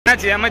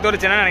என்னாச்சு எம்ஐ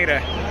தோறுச்சு என்ன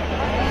நினைக்கிறேன்?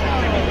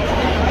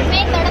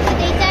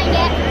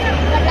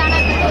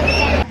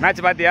 மேட்ச்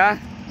பாத்தியா?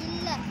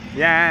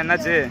 ஏன்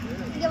என்னாச்சு?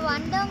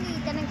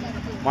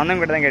 வந்தவங்க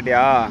கிட்ட தான்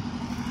கேட்டியா?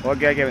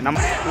 ஓகே ஓகே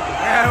நம்ம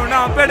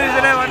இன்னும் அப்பேட்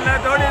இதுல வரல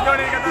தோனி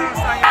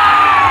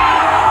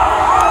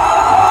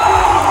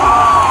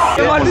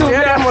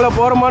ஸ்டேடியம்ல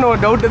போறோமான்னு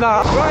ஒரு டவுட்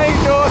தான்.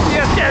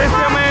 CSK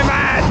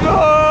மேட்ச்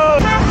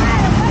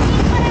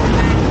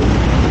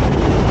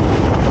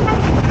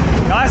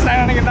காசு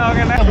நினைக்கிறேன்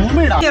அவங்க என்ன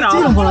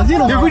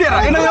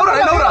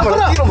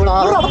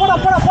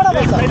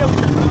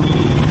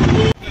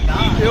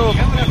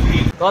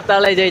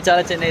தோத்தாலே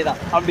ஜெயிச்சாலும் சென்னை தான்.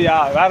 அப்படியா?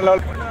 வேற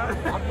லெவல்.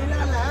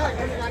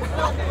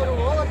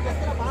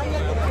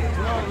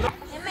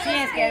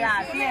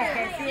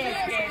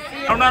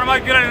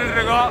 கீழே நின்றுட்டு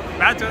இருக்கோம்.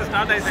 மேட்ச் வந்து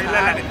ஸ்டார்ட் ஆயிடுச்சு.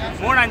 இல்லை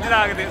 3-5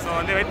 தான் ஆகுது. ஸோ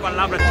வந்து வெயிட்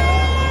பண்ணலாம்.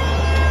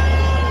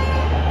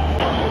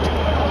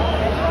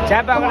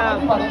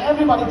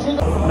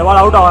 இந்த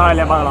பால் அவுட் ஆகலாம்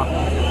இல்லையா பார்க்கலாம்.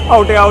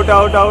 Out out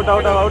out out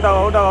out out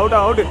out out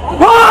out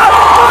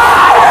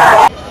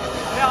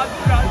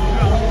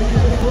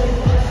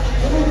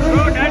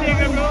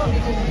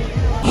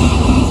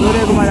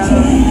Suryakumar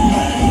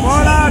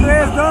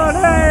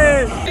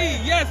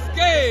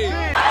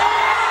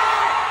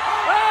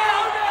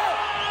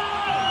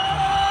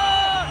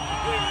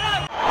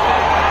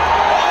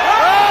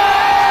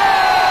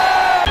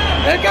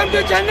Welcome to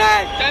Chennai.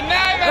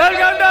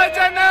 Welcome to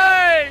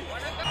Chennai.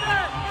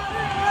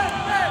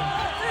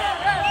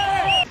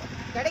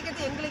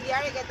 கிடைக்கிறது எங்களுக்கு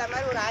ஏழைக்கு ஏற்ற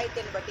மாதிரி ஒரு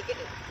 1500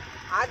 டிக்கெட்.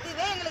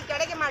 அதுவே எங்களுக்கு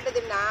கிடைக்க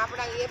மாட்டேதுன்னா அப்போ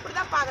நாங்கள் எப்படி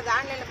தான் பார்க்குறது?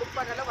 ஆன்லைனில் புக்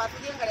பண்ணுறதுல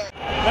வசதியும் கிடையாது.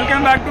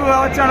 Welcome back to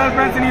our channel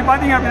friends. நீங்கள்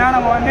பார்த்தீங்க அப்படின்னா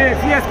நம்ம வந்து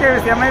CSK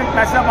எம்ஐ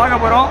மேட்ச் தான்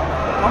பார்க்க போகிறோம்.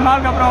 ரொம்ப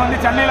நாளுக்கு அப்புறம் வந்து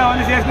சென்னையில்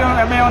வந்து CSK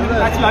எம்ஐ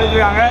வந்து மேட்ச்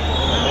அழிச்சிருக்காங்க.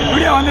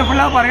 வீடியோ வந்து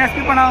ஃபுல்லாக பாருங்கள்,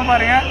 ஸ்கிப் பண்ணாமல்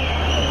பாருங்கள்.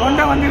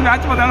 கொண்டை வந்து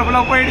மேட்ச் பார்த்தாலும்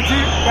ஃபுல்லாக போயிடுச்சு.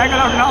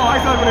 கேட்கல அப்படின்னா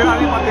வாய்ஸ் ஓவர் கொடுக்குறேன்,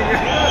 அதையும் பார்த்துங்க.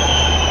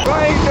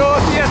 Going to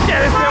CSK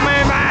Mi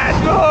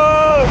match.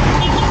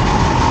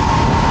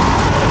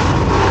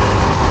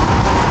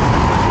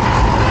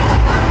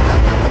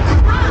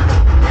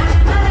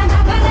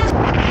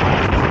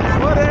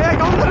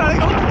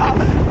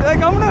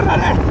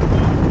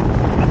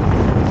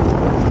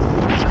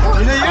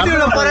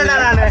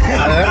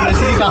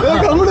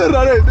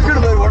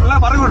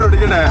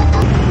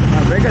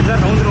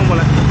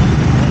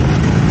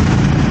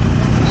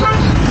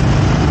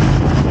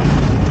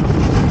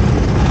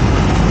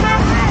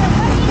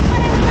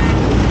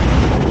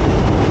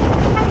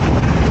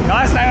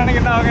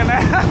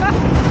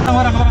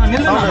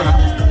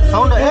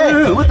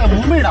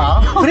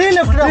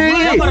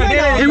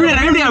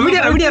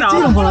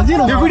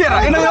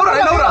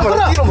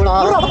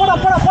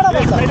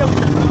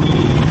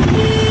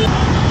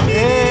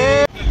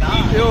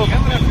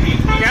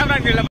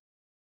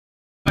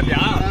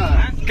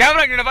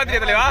 Camera கிட்ட பாத்தியா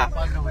தலைவா?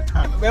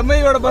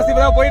 எம்ஐயோட பஸ்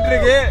இப்பதான் போயிட்டு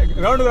இருக்கு.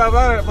 கிரவுண்டுக்குள்ள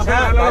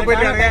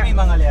போயிட்டு இருக்காங்க.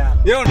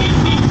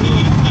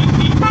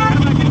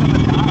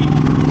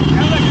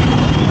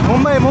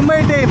 மும்பை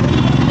டீம்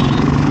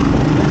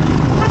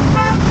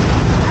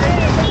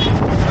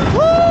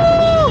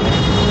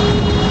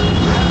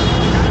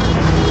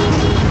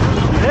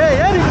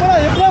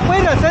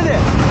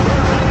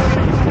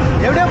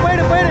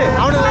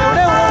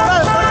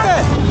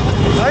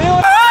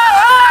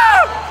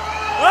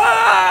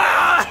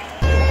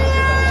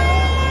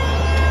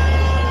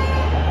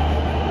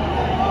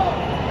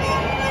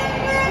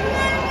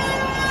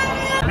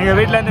நீங்கள்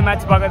வீட்டில் இருந்து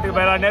மேட்ச் பார்க்கறதுக்கு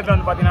பதிலாக நேற்று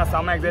வந்து பார்த்தீங்கன்னா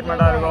செம்ம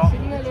எக்ஸைட்மெண்ட்டாக இருக்கும்.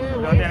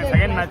 இது வந்து எனக்கு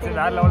செகண்ட் மேட்ச்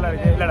வேறு லெவலில்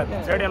இருக்குது. இல்லை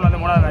ஸ்டேடியமில்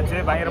வந்து 3வது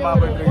மேட்ச் பயங்கரமாக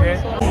போயிட்டுருக்கு.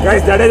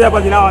 கைஸ் ஜடேஜா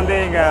பார்த்தீங்கன்னா வந்து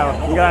இங்கே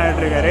தான்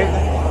நின்றுருக்காரு.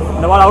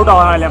 இந்த பால் அவுட்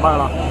ஆகலாம் இல்லையா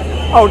பார்க்கலாம்.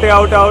 Out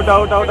out out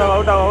out out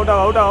out out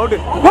out out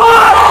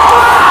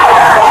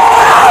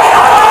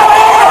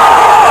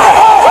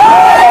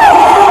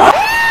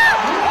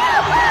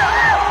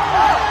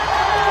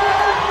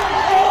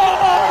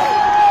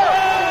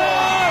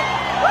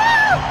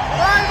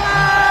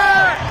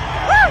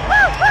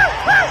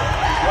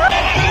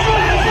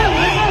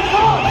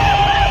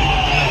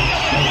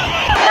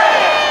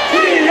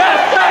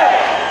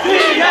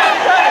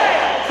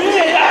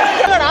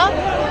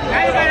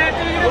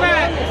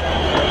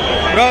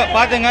bro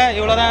பாத்துங்க,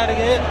 இவ்வளோதான்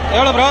இருக்கு.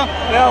 எவ்வளோ ப்ரோ?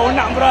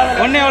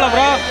 1 எவ்வளோ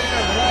ப்ரோ?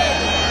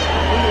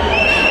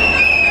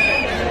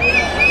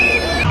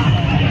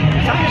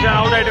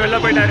 அவுட் ஆகிட்டு வெளில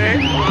போயிட்டாரு.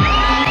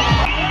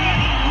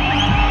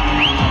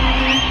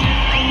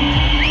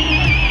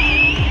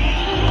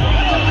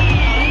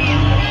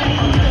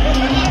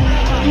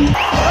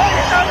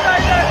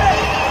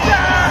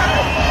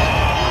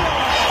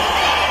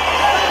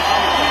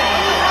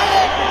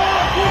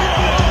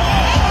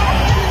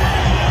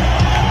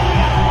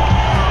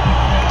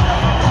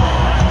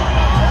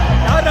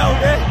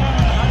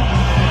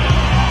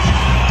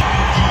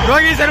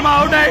 ரோஹித் சர்மா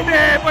அவுட் ஆயிட்டு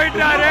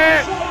போயிட்டாரு.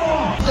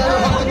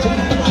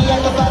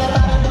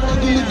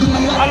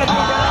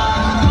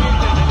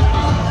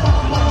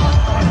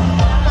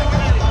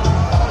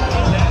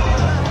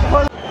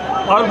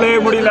 பவர் பிளே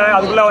முடியல.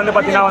 அதுக்குள்ள வந்து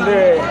பாத்தீங்கன்னா வந்து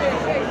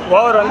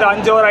ஓவர் வந்து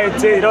 5 ஓவர்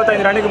ஆயிடுச்சு.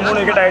 25 ரன்னுக்கு 3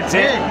 விக்கெட்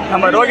ஆயிடுச்சு.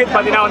 நம்ம ரோஹித்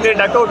பார்த்தீங்கன்னா வந்து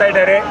டக் அவுட்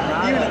ஆயிட்டாரு.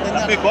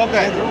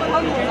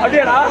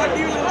 அப்படியாடா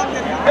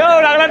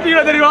நாங்களாம்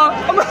டிவியில் தெரியும்.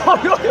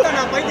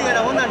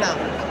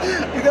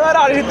 இது வேற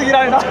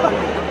அழுத்துக்கிறாங்கடா.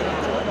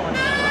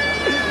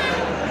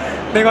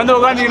 நீங்க வந்து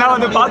உட்காந்தீங்கன்னா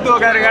வந்து பார்த்து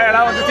உட்காருங்க.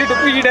 ஏன்னா வந்து சீட்டு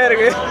தூக்கிட்டே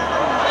இருக்கு.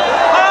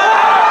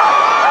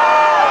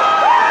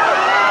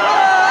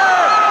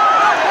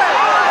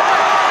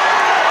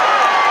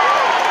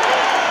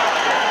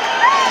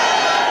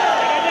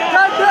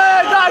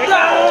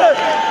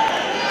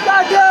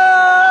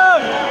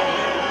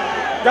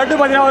 ஜட்டு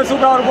பார்த்தீங்கன்னா ஒரு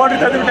சூப்பராக ஒரு போட்டு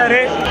தந்து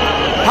விட்டாரு.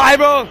 Hi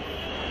bro.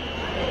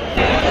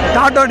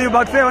 டாட்டோ டியூ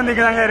பாக்ஸே வந்து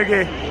இங்கே தாங்க இருக்கு.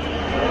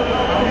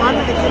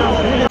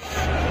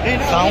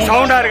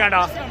 சவுண்டா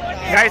இருக்காண்டா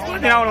கைஸ்.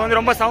 பார்த்தீங்கன்னா அவங்க வந்து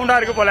ரொம்ப சவுண்டா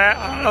இருக்கு போல.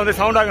 அதனால வந்து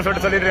சவுண்டா இருக்குன்னு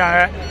சொல்லிட்டு சொல்லிட்டு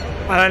இருக்காங்க.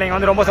 அதனால நீங்க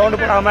வந்து ரொம்ப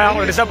சவுண்ட் போடாம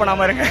அவங்க டிஸ்டர்ப்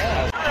பண்ணாம இருங்க.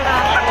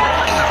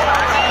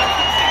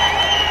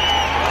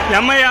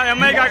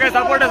 எம்ஐக்காக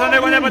சப்போர்ட்டர்ஸ்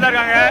வந்து கொஞ்சம் பேர்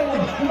இருக்காங்க.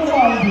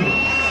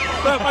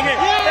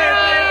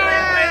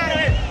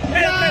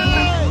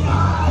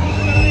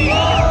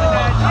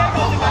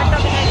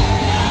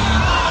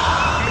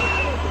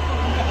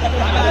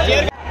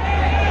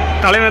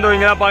 தலைமை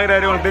இங்க தான்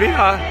பாக்குறாரு. உங்களுக்கு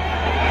தெரியுமா?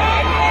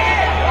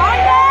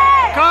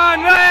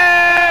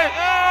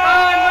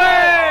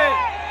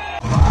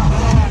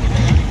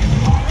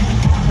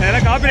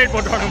 இதெல்லாம் காப்பிரைட்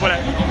போட்டுவாங்க போல.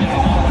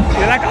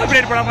 இதெல்லாம்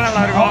காப்பிரைட் போடாம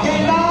நல்லா இருக்கும்.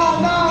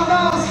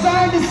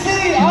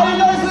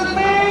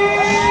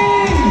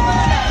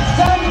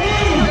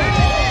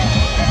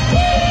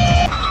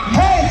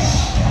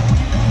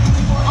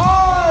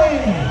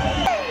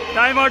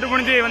 டைம் அவுட்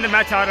முடிஞ்சு வந்து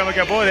மேட்ச்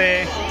ஆரம்பிக்க போகுது.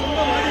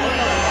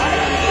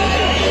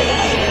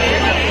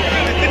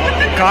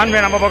 கான்வே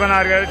நம்ம பக்கம்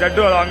தான் இருக்காரு.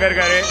 ஜட்டு அங்க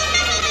இருக்காரு.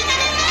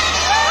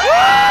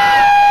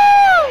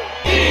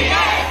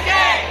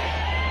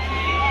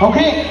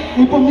 Okay,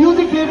 இப்போ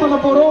music play பண்ண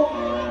போறோம்.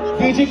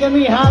 DJ can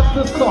we have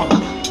the song?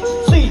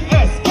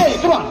 CSK,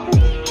 come on.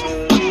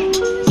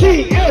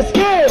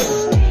 CSK.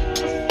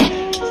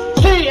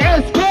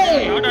 CSK.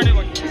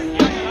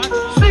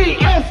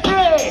 CSK.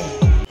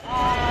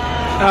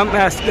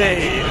 MSK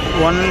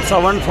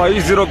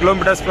 1750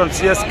 kilometers from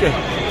CSK.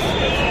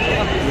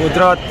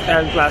 Gujarat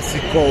El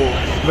Clasico.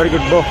 Very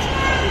good, bro.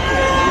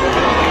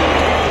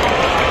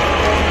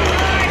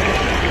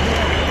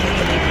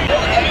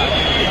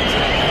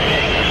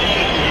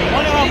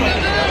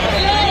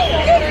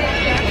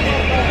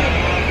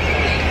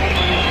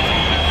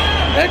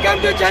 Welcome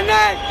to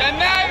Chennai.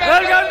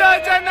 Welcome to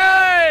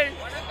Chennai.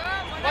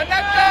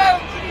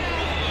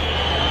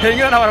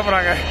 எங்க தான் வர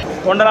போறாங்க?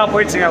 ஒன்றெல்லாம்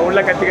போயிடுச்சுங்க. உள்ள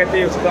கத்தி கத்தி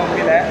சுத்த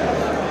முடியல.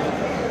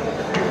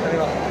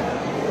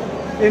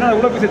 என்ன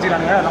உள்ள போய்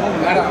வச்சுக்கிறாங்க.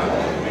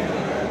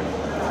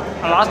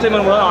 லாஸ்ட் டைம்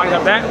வரும்போது வாங்கி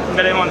சாப்பிட்டேன்.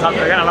 இந்த டைம் வந்து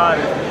சாப்பிட்ருக்கேன். நல்லா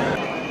இருக்கு.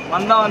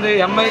 வந்தால் வந்து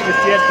எம்ஐ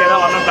சிஎஸ்கே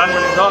தான் வரணும் பிளான்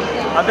பண்ணியிருந்தோம்.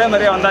 அதே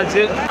மாதிரியே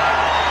வந்தாச்சு.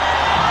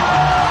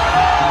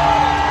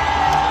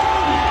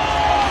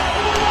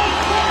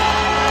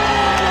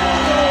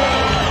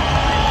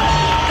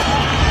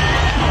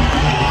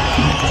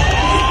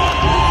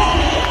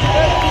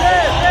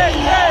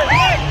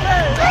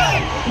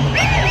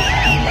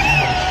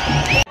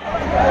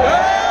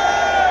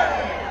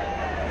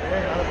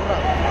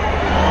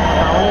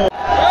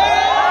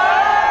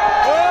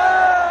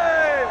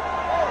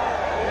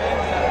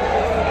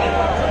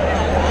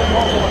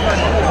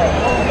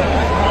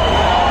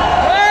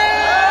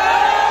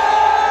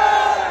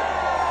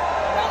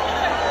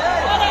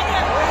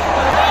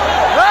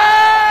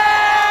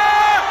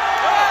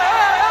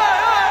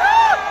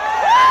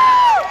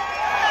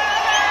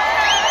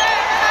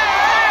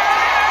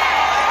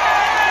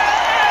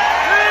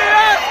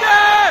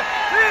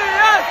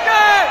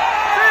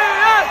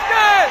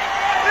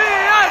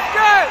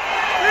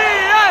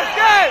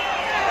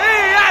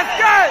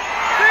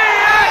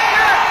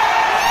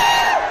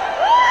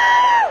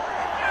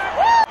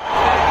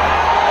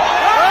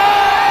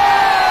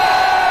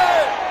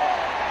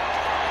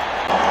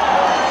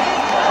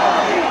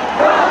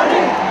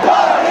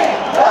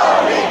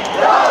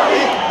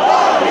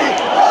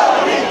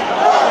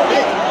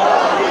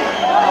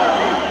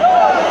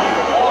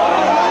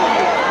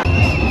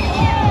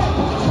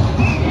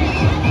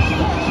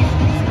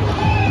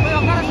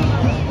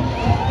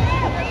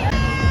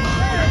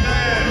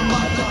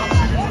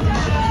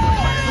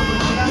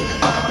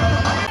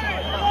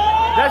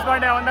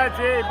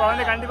 வந்தாச்சு. இப்போ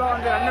வந்து கண்டிப்பா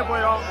வந்து ரன்னு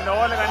போயிடும். இந்த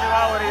ஓவரில் கண்டிப்பா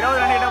ஒரு 20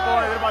 ரன் கிட்ட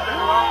போகணும்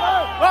எதிர்பார்த்துருக்கோம்.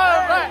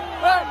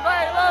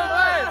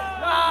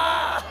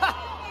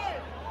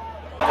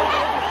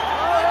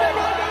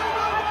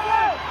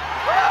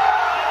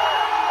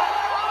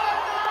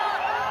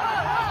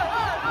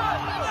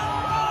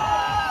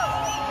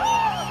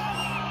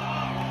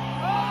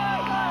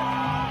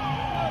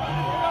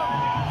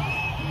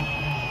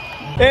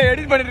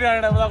 எடிட் பண்ணிட்டு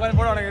இருக்காங்க. கொஞ்சம்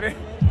போட உனக்கு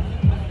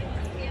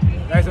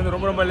வந்து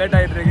ரொம்ப லேட்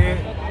ஆகிட்டு இருக்கு.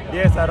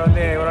 சார்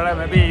வந்து இவரால்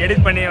மேபி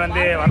எடிட் பண்ணி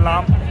வந்து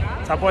வரலாம்.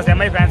 சப்போஸ்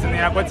எம்ஐ ஃபேன்ஸ்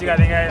இருந்தீங்கன்னா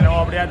கோச்சிக்காதீங்க. இன்னும்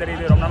அப்படியா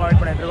தெரியுது. ரொம்ப நாள்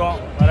வெயிட் பண்ணிட்டு இருக்கோம்.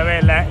 வரவே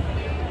இல்லை.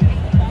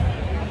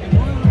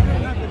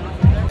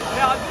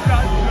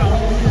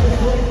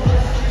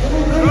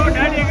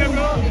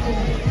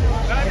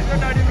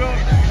 Daddy bro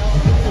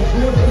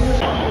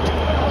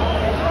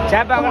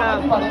Chepauk.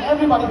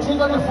 Everybody, check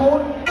on your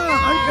phone.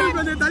 Uncle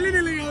கொஞ்சம் தள்ளி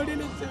நில்லுங்க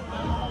அப்படின்னு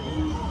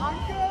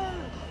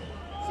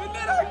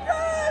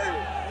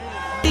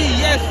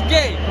CSK.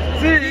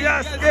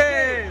 CSK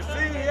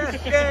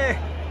CSK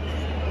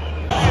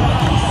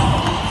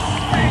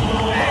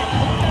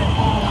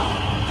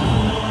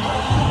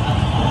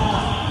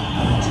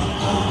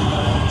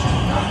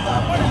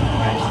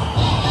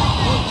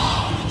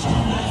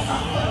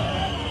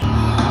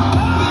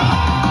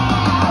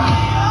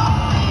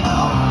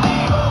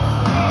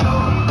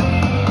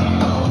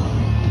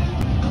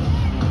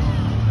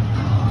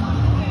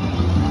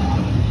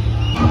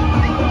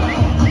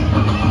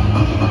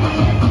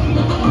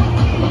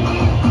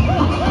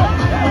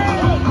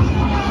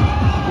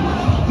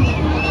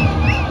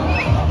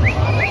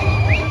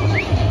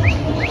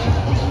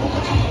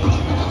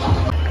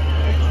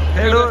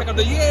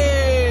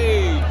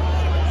Yay!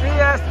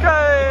 CSK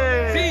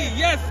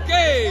CSK.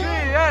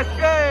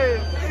 CSK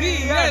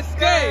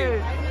CSK.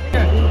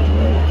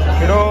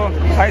 Hello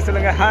hi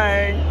சொல்லுங்க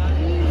hi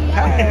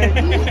hi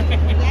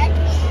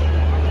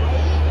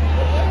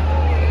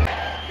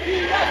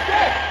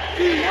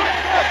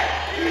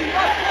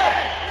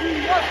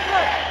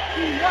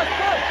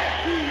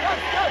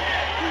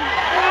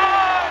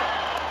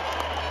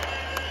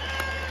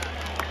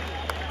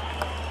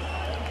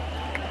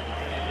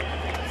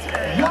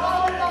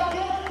Y'all not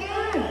getting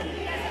in.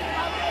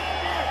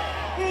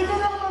 Is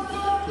it on the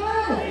same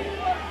day?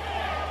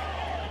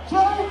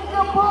 Change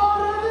the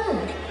party.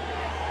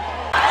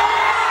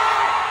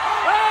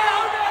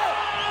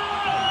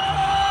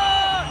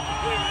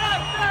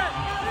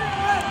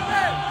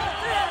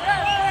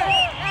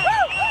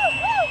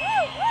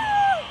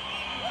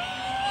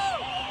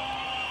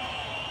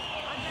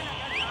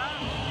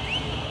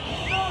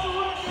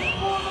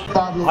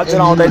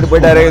 ஆச்சரம் out ஆகிட்டு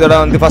போயிட்டாரு. இதோட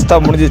வந்து first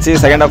half முடிஞ்சிச்சு.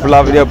 செகண்ட் ஹாஃப்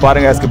ஃபுல்லாக வீடியோ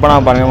பாருங்கள், skip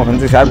பண்ணாமல் பாருங்கள், உங்கள்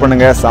ஃப்ரெண்ட்ஸுக்கு ஷேர்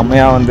பண்ணுங்கள்.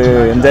 செம்மையாக வந்து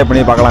என்ஜாய்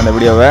பண்ணி பார்க்கலாம் இந்த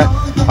வீடியோவை.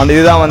 அண்ட்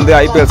இதுதான் வந்து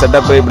ஐபிஎல்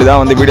செட்டப். இப்படி தான்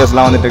வந்து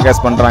வீடியோஸ்லாம் வந்து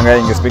டெலிகாஸ்ட் பண்ணுறாங்க.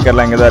 இங்கே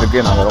ஸ்பீக்கர்லாம் இங்கே தான்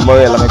இருக்குது. நாங்கள்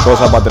ரொம்பவே எல்லாமே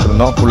க்ளோஸாக பார்த்துட்டு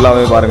இருந்தோம்.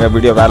 ஃபுல்லாகவே பாருங்கள்,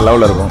 வீடியோ வேறு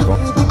லெவலில் இருக்கும்.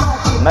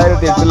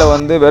 2008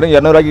 வந்து வெறும்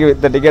 200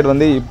 வித்த டிக்கெட்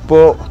வந்து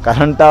இப்போது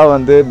கரண்ட்டாக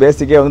வந்து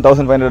பேசிக்கே வந்து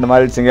 1500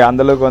 மாறிடுச்சுங்க.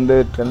 அந்தளவுக்கு வந்து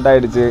ட்ரெண்ட்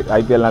ஆகிடுச்சு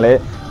ஐபிஎல்னாலே.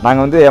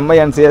 நாங்கள் வந்து எம்ஐ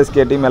அண்ட்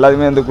சிஎஸ்கே டீம்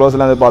எல்லாருமே வந்து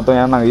க்ளோஸில் வந்து பார்த்தோம்.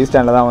 ஏன்னா நாங்கள் ஈஸ்ட்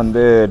ஸ்டாண்டில் தான்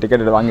வந்து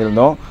டிக்கெட்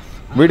வாங்கியிருந்தோம்.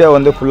 வீடியோ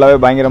வந்து ஃபுல்லாகவே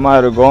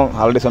பயங்கரமாக இருக்கும்.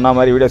 ஆல்ரெடி சொன்ன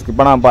மாதிரி வீடியோ ஸ்கிப்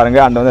பண்ணாமல்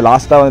பாருங்கள். அண்ட் வந்து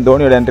லாஸ்ட்டாக வந்து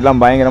தோனியோட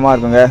என்ட்ரிலாம் பயங்கரமாக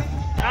இருக்குங்க.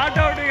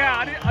 அவுட்டுங்க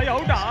ஐயோ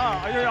அவுட்டா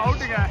ஐயோ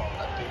அவுட்டுங்க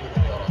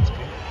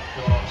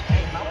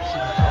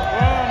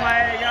oh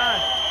my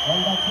God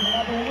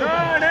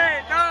Dhoni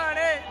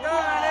Dhoni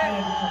Dhoni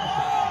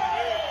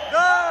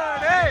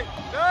Dhoni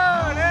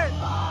Dhoni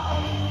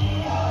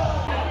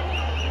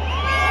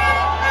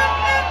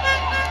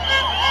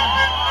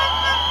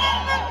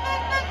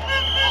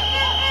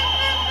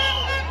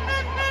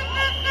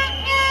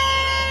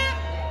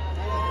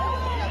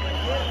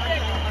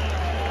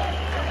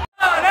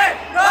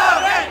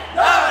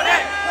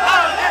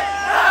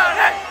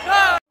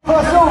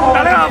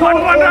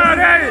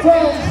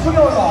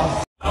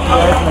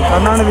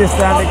Karunanidhi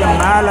ஸ்டாண்டுக்கு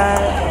மேலே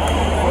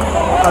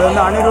அது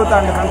வந்து அனிருத்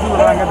அண்ட் ஃப்ரெண்ட்ஸ்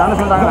சொல்கிறாங்க, தானே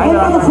சொல்கிறாங்க.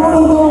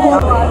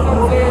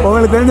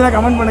 உங்களுக்கு தெரிஞ்சா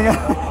கமெண்ட் பண்ணுங்க.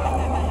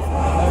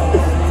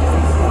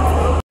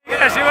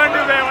 சிவன்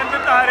டுபே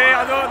வந்துட்டாரு.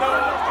 அதோ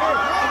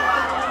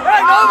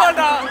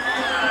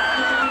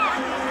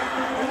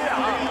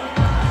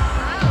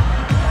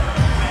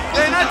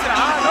என்னாச்சுடா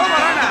நோ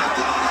வரானே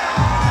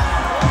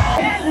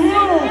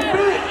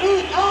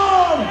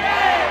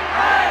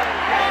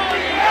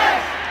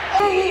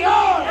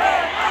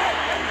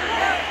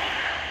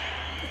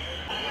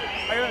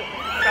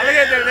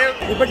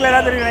இப்போ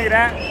கிளியராக தெரியும்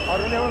நினைக்கிறேன்.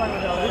 அவர் வந்து எவ்வளோ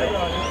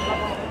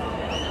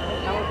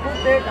நம்ம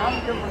கூப்பிட்டு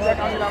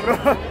காமிக்கலாம் ப்ரோ.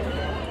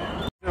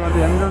 வந்து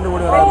எங்கேருந்து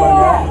ஓடி வர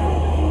பாருங்க,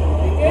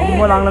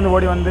 ரொம்ப லாங்லேருந்து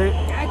ஓடி வந்து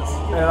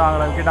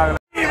ஆகலை விக்கெட் ஆகலை.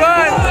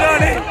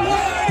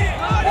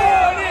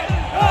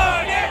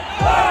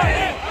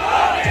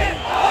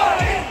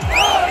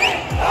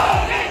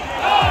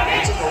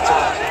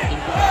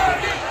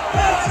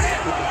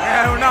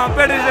 ஒன்றும்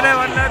அப்பேட் இதில்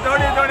வரல.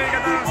 தோனி தோனி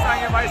கத்த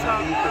ஆரம்பிச்சிட்டாங்க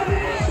பாய்ஸ்லாம்.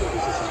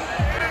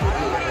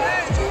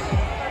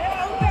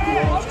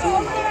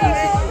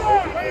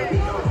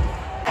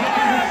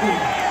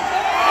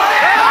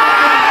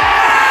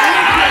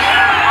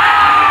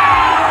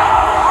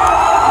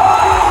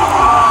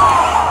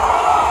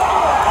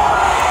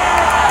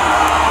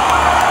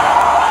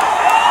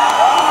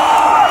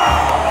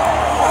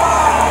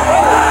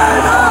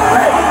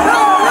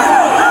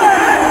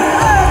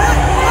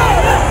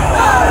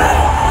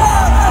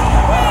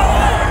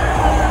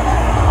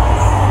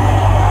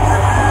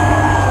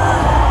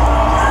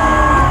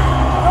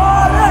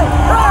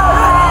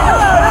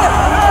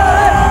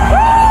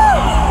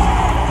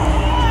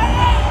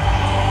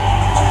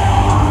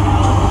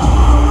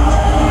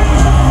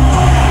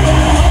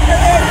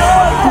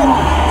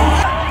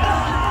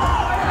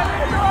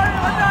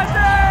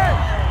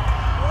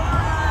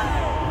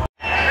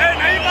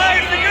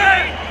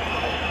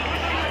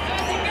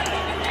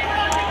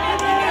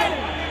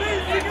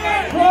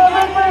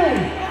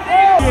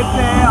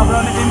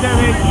 அப்புறம் வந்து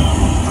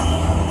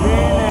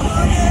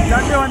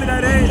சண்டே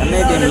வந்துட்டாரு. சென்னை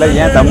டீமில்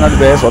ஏன் தமிழ்நாடு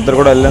பிளேயர்ஸ் ஒருத்தர்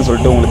கூட இல்லைன்னு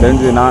சொல்லிட்டு உங்களுக்கு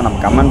தெரிஞ்சதுன்னா நம்ம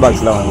கமெண்ட்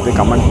பாக்ஸில் வந்து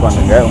கமெண்ட்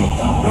பண்ணுங்கள்.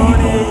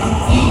 தோனி,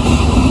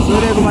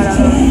 சூரியகுமார்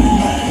யாதவ்,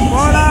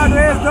 போடா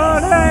கிரேஸ்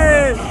தோனி.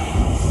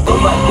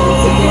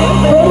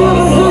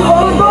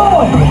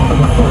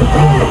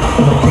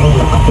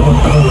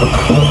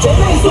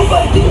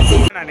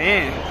 நானே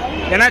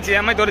என்னாச்சு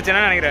எம்ஐ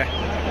தோறுச்சுன்னு நினைக்கிறேன்.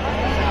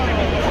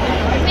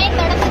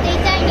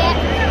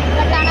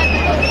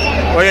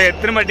 ஓகே,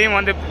 திரும்ப டீம்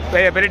வந்து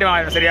பெரிய டீம்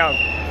ஆகிடும். சரியா,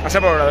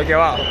 கஷ்டப்படக்கூடாது.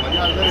 ஓகேவா,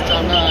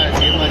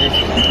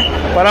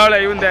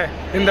 பரவாயில்ல.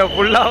 இந்த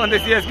ஃபுல்லாக வந்து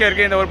சிஎஸ்கே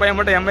இருக்கு. இந்த ஒரு பையன்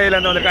மட்டும்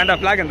எம்ஐலேருந்து வந்திருக்காண்டா.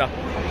 ஃபிளாக் இருந்தா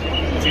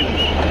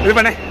இது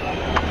பண்ணு.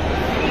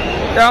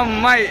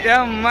 Mi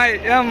Mi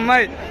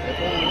Mi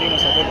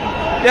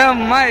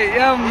Mi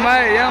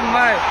Mi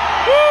Mi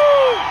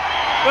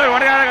ஒரு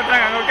உடனே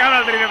கத்துறாங்க. அங்கே ஒரு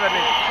கேமரா தெரியுது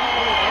பாரு.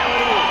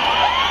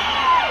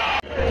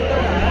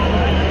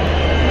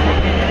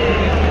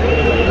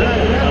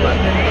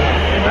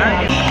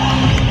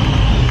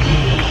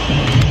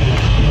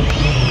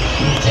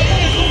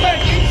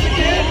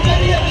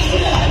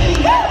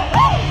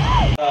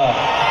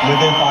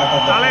 Middle part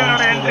of the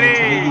field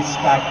really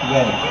stacked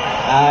well.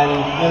 And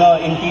you know,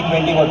 in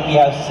T20 what we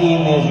have seen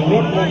is you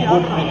may play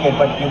good cricket,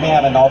 but you may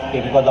have an off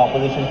day because the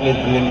opposition plays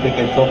brilliant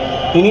cricket. So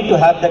you need to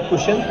have that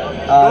cushion.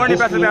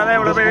 This is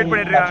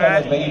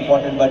very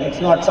important, but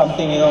it's not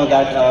something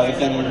that we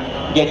can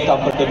get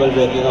comfortable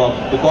with.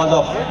 Because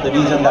of the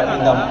reason that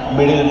in the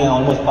middle,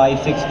 almost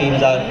 5-6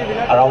 teams are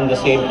around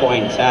the same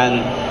points. And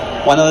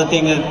one other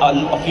thing is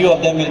a few of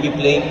them will be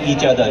playing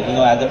each other,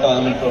 as the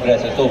tournament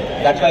progresses. So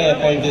that's why I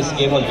felt this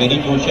game was very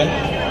crucial.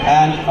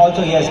 And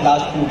also, yes,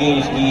 last 2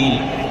 games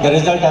the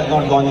result has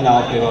not gone in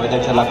our favor. Whether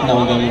it's a Lucknow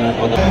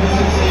game or the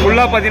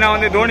ஃபுல்லாக பார்த்தீங்கன்னா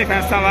வந்து Dhoni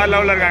fans தான் வேற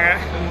லெவலில் இருக்காங்க.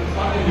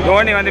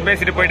 தோனி வந்து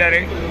பேசிட்டு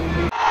போயிட்டாரு.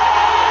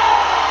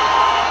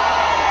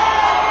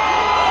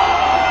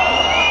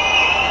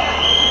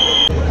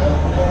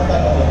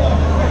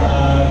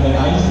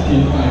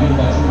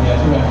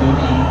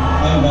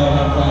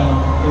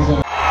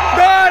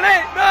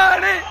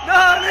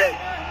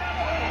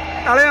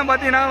 தலைவன்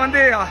பார்த்தீங்கன்னா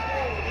வந்து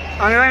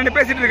அங்கே தான் என்ன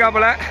பேசிட்டு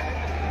இருக்காப்புல.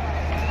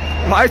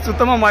 வாய்ஸ்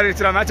சுத்தமாக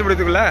மாறிடுச்சுடா மேட்ச்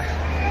முடியதுக்குள்ள.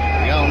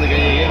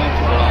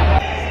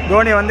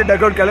 தோனி வந்து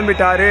டக் அவுட்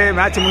கிளம்பிட்டாரு.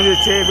 மேட்ச்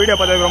முடிஞ்சிச்சு. வீடியோ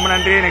பார்த்ததுக்கு ரொம்ப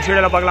நன்றி. நெக்ஸ்ட்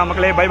வீடியோவில் பார்க்கலாம்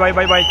மக்களே. By by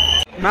by by.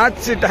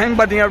 Match time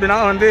பார்த்தீங்க அப்படின்னா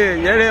வந்து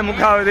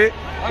 7:30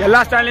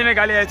 எல்லா ஸ்டாண்ட்லையுமே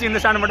காலி ஆயிடுச்சு.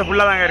 இந்த ஸ்டாண்ட் மட்டும்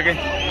ஃபுல்லாக தாங்க இருக்கு.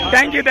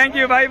 Thank you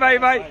thank you. By by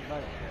by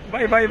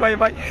by by by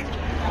by.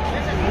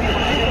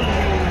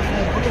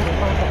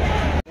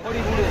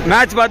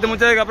 Match பார்த்து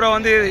முடிச்சதுக்கப்புறம்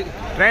வந்து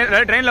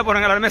ட்ரெயினில்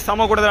போகிறவங்க எல்லாருமே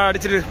செம கூட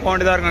அடிச்சுட்டு போக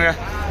வேண்டியதாக இருக்குங்க.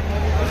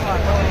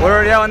 ஒரு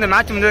வழியாக வந்து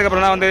மேட்ச்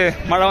முடிஞ்சதுக்கப்புறம் தான் வந்து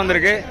மழை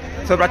வந்திருக்கு.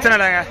 ஸோ பிரச்சனை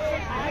இல்லைங்க.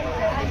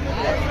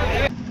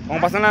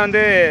 உங்கள் பசங்களாம்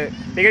வந்து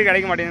டிக்கெட்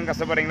கிடைக்க மாட்டேங்குதுன்னு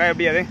கஷ்டப்படுறீங்களா?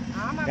 எப்படி அது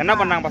என்ன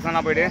பண்ணாங்க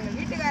பசங்களாம்? போயிட்டு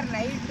வீட்டுக்காரர்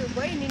நைட்டு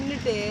போய்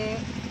நின்றுட்டு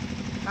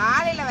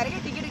காலையில்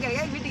வரைக்கும் டிக்கெட்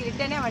கிடைக்காது. வீட்டுக்கு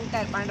ரிட்டனே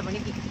வந்துட்டார் 12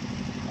 மணிக்கு.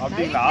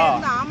 அப்படிங்களா?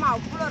 ஆமா,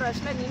 அவ்வளோ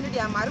ரஷ்ல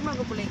நின்றுட்டு என்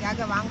மருமக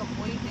பிள்ளைக்காக வாங்க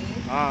போயிட்டு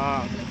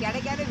எங்களுக்கு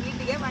கிடைக்காத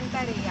வீட்டுக்கே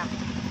வந்துட்டாரு. ஐயா,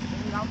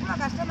 எங்களுக்கு அவ்வளோ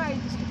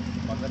கஷ்டமாயிடுச்சு.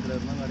 பக்கத்துல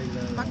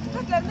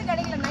இருந்து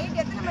கிடைக்கல. நைட்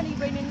எத்தனை மணிக்கு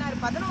போய் நின்னாரு?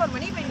 11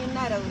 மணிக்கு போய்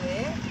நின்னாரு. அவரு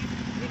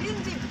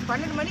விடிஞ்சு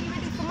 12 மணிக்கு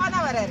வீட்டுக்கு சும்மா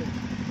தான் வராரு.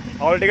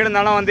 அவ்வளோ டிக்கெட்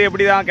இருந்தாலும் வந்து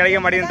எப்படி தான் கிடைக்க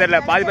மாட்டேங்குன்னு தெரியல.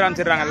 பாதி பேர்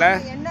அமைச்சிடுறாங்கல்ல.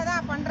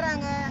 என்னதான்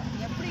பண்றாங்க?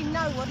 எப்படி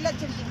இன்னும் 1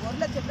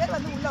 லட்சம் பேர்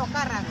வந்து உள்ள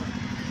உட்காடுறாங்க.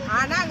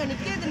 ஆனா அங்க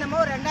நிக்கிறது நம்ம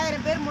ஒரு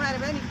 2000 பேர்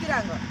 3000 பேர்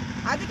நிக்கிறாங்க.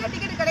 அதுக்கே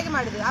டிக்கெட் கிடைக்க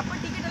மாட்டுது. அப்ப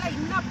டிக்கெட் எல்லாம்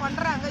என்ன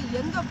பண்றாங்க?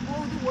 எங்க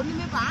போகுது?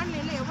 ஒண்ணுமே இப்போ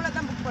ஆன்லைன்ல எவ்வளவு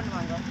தான் புக்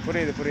பண்ணுவாங்க?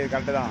 புரியுது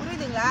கரெக்டு தான்.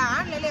 புரியுதுங்களா?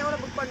 ஆன்லைன்ல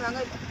எவ்வளவு புக்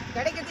பண்ணுவாங்க?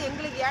 கிடைக்கிறது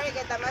எங்களுக்கு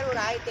ஏழைக்கு ஏற்ற மாதிரி ஒரு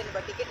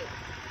 1500 டிக்கெட்.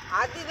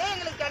 அதுவே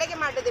எங்களுக்கு கிடைக்க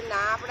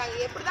மாட்டுதுன்னா அப்ப நாங்க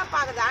எப்படிதான்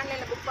பாக்குறது?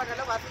 ஆன்லைன்ல புக்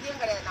பண்ணாலும்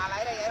வசதியும் கிடையாது.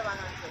 4000 5000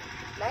 வாங்கணும்.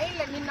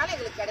 லைன்ல நின்னாலும்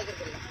எங்களுக்கு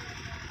கிடைக்கிறது இல்லை.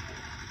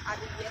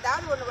 அது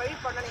ஏதாவது ஒரு வழி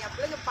பண்ணணும். என்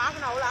பிள்ளைங்க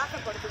பார்க்கணும் அவ்வளோ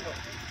ஆசைப்படுத்துங்க.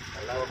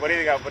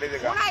 புரியுதுக்கா.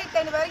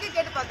 3500 வரைக்கும்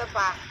கேட்டு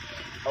பார்த்தோம்ப்பா.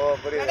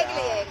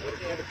 கிடைக்கலையே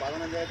எங்களுக்கு.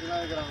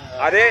 15,000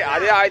 அதே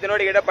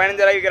 1500 கிட்ட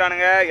 15,000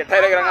 விற்கிறானுங்க.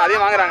 8,000 விற்கிறாங்க. அதே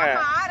வாங்குறாங்க.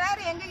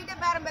 6000 எங்ககிட்ட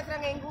பேரம்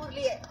பேசுறாங்க எங்க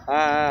ஊர்லயே.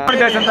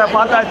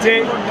 பார்த்தாச்சு.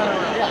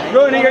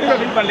 ப்ரோ, நீங்க எப்படி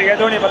ஃபீல் பண்றீங்க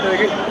தோனியை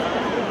பார்த்ததுக்கு?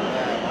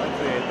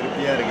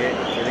 திருப்தியா இருக்கு.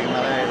 இதுக்கு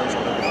மேல எதுவும்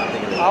சொல்றது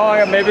மாட்டேங்குது.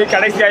 அவங்க மேபி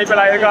கடைசி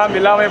ஐபிஎல் இருக்கலாம்,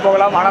 இல்லாம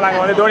போகலாம். ஆனால்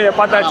நாங்கள் வந்து தோனியை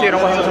பார்த்தாச்சு.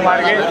 ரொம்ப சந்தோஷமா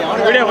இருக்கு.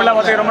 வீடியோ ஃபுல்லாக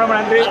பார்த்துக்கு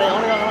ரொம்ப நன்றி.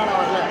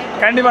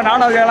 கண்டிப்பாக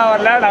நானும் அதுக்காக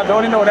வரல. நான்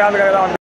தோனின்னு ஒரே ஆளுக்காக தான்